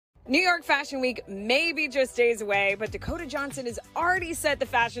New York Fashion Week may be just days away, but Dakota Johnson has already set the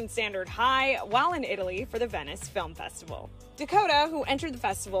fashion standard high while in Italy for the Venice Film Festival. Dakota, who entered the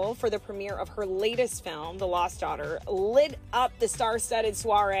festival for the premiere of her latest film, The Lost Daughter, lit up the star-studded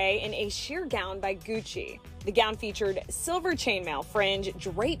soiree in a sheer gown by Gucci. The gown featured silver chainmail fringe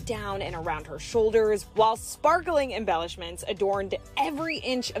draped down and around her shoulders, while sparkling embellishments adorned every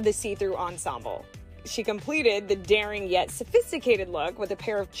inch of the see-through ensemble. She completed the daring yet sophisticated look with a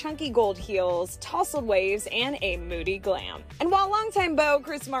pair of chunky gold heels, tousled waves, and a moody glam. And while longtime beau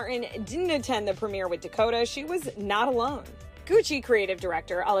Chris Martin didn't attend the premiere with Dakota, she was not alone. Gucci creative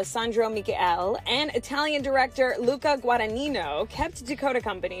director Alessandro Michele and Italian director Luca Guadagnino kept Dakota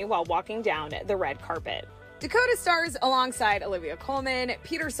company while walking down the red carpet. Dakota stars alongside Olivia Colman,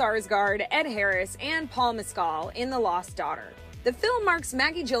 Peter Sarsgaard, Ed Harris, and Paul Mescal in The Lost Daughter. The film marks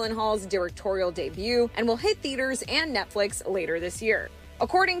Maggie Gyllenhaal's directorial debut and will hit theaters and Netflix later this year.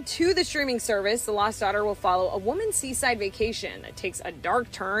 According to the streaming service, The Lost Daughter will follow a woman's seaside vacation that takes a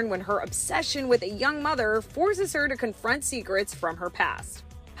dark turn when her obsession with a young mother forces her to confront secrets from her past.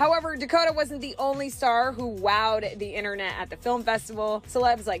 However, Dakota wasn't the only star who wowed the internet at the film festival.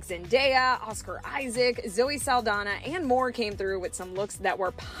 Celebs like Zendaya, Oscar Isaac, Zoe Saldana, and more came through with some looks that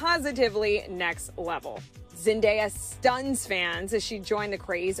were positively next level. Zendaya stuns fans as she joined the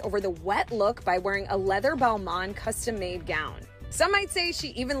craze over the wet look by wearing a leather Balmain custom-made gown. Some might say she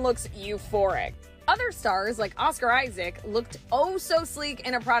even looks euphoric. Other stars, like Oscar Isaac, looked oh so sleek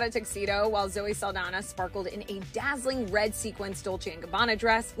in a Prada tuxedo, while Zoe Saldana sparkled in a dazzling red sequins Dolce & Gabbana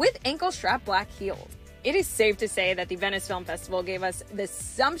dress with ankle-strap black heels. It is safe to say that the Venice Film Festival gave us the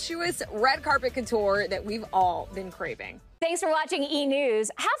sumptuous red carpet couture that we've all been craving. Thanks for watching E! News.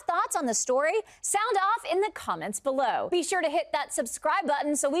 Have thoughts on the story? Sound off in the comments below. Be sure to hit that subscribe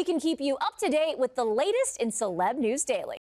button so we can keep you up to date with the latest in celeb news daily.